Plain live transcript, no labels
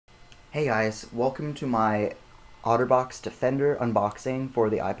Hey guys, welcome to my Otterbox Defender unboxing for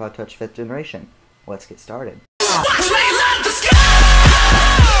the iPod Touch 5th generation. Let's get started.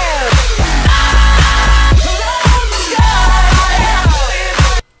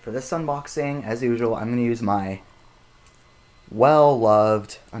 For this unboxing, as usual, I'm going to use my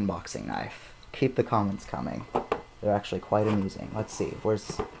well-loved unboxing knife. Keep the comments coming. They're actually quite amusing. Let's see, do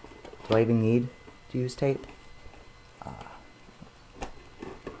I even need to use tape?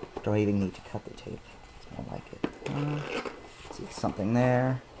 Do I even need to cut the tape? It's more like it. Let's see, something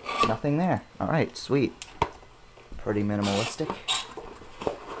there. Nothing there. Alright, sweet. Pretty minimalistic.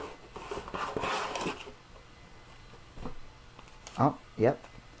 Oh, yep.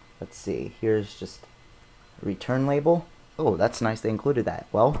 Let's see. Here's just a return label. Oh, that's nice they included that.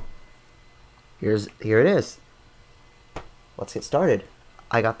 Well, here it is. Let's get started.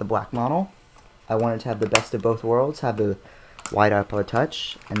 I got the black model. I wanted to have the best of both worlds, have the white iPod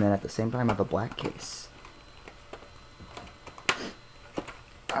Touch, and then at the same time have a black case.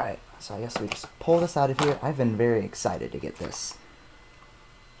 Alright, so I guess we just pull this out of here. I've been very excited to get this.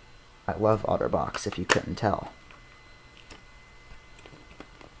 I love Otterbox, if you couldn't tell.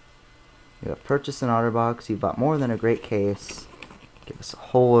 You have purchased an Otterbox, you bought more than a great case. Give us a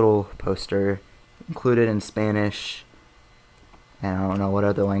whole little poster, included in Spanish, and I don't know what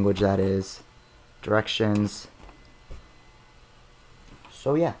other language that is. Directions.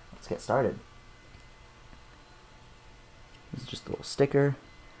 So yeah, let's get started. This is just a little sticker.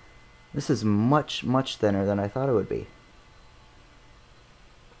 This is much, much thinner than I thought it would be.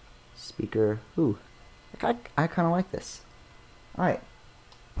 Speaker. Ooh, I kind of like this. Alright.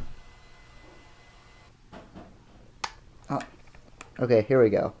 Okay, here we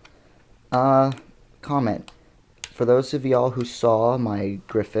go. Comment. For those of y'all who saw my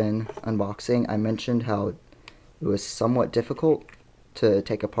Griffin unboxing, I mentioned how it was somewhat difficult to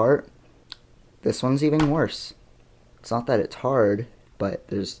take apart. This one's even worse. It's not that it's hard, but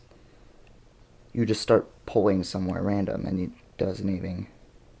you just start pulling somewhere random and it doesn't even,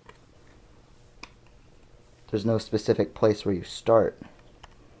 there's no specific place where you start.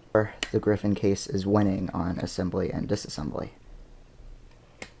 The Griffin case is winning on assembly and disassembly.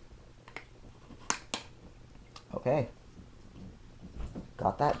 Okay,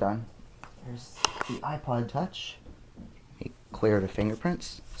 got that done. Here's the iPod Touch. Clear the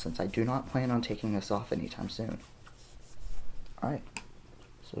fingerprints, since I do not plan on taking this off anytime soon. Alright,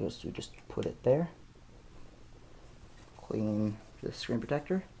 so we just put it there. Clean the screen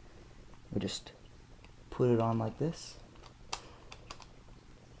protector. We just put it on like this.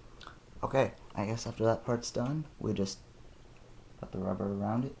 Okay, I guess after that part's done, we just put the rubber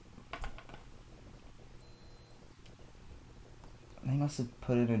around it. They must have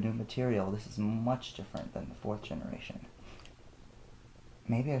put in a new material. This is much different than the 4th generation.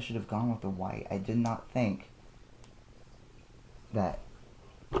 Maybe I should have gone with the white. I did not think that...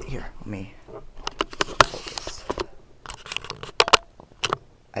 Here, let me focus.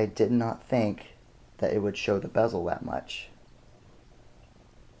 I did not think that it would show the bezel that much.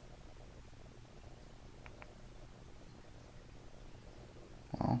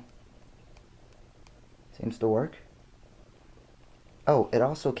 Well, seems to work. Oh, it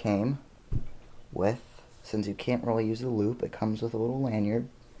also came with, since you can't really use the loop, it comes with a little lanyard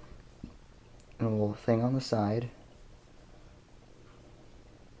and a little thing on the side.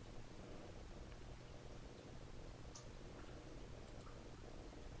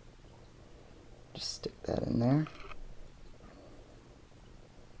 Just stick that in there.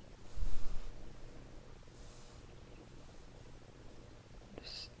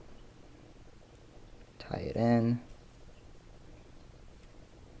 Just tie it in.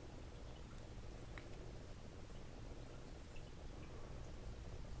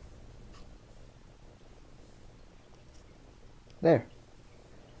 There.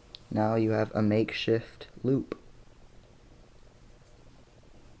 Now you have a makeshift loop.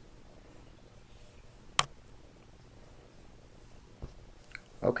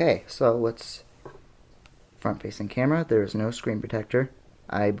 Okay, so let's front-facing camera. There is no screen protector,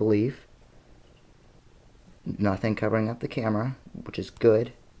 I believe. Nothing covering up the camera, which is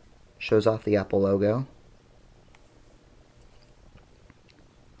good. Shows off the Apple logo.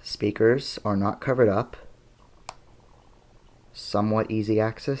 Speakers are not covered up. Somewhat easy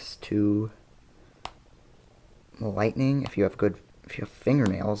access to lightning. If you have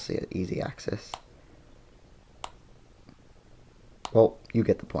fingernails, easy access. Well, you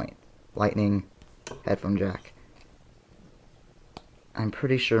get the point. Lightning, headphone jack. I'm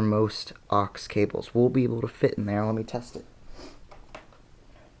pretty sure most aux cables will be able to fit in there. Let me test it.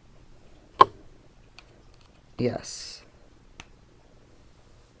 Yes.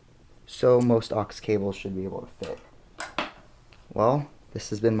 so most aux cables should be able to fit. Well, this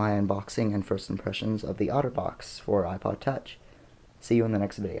has been my unboxing and first impressions of the Otterbox for iPod Touch. See you in the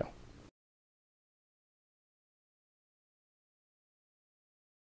next video.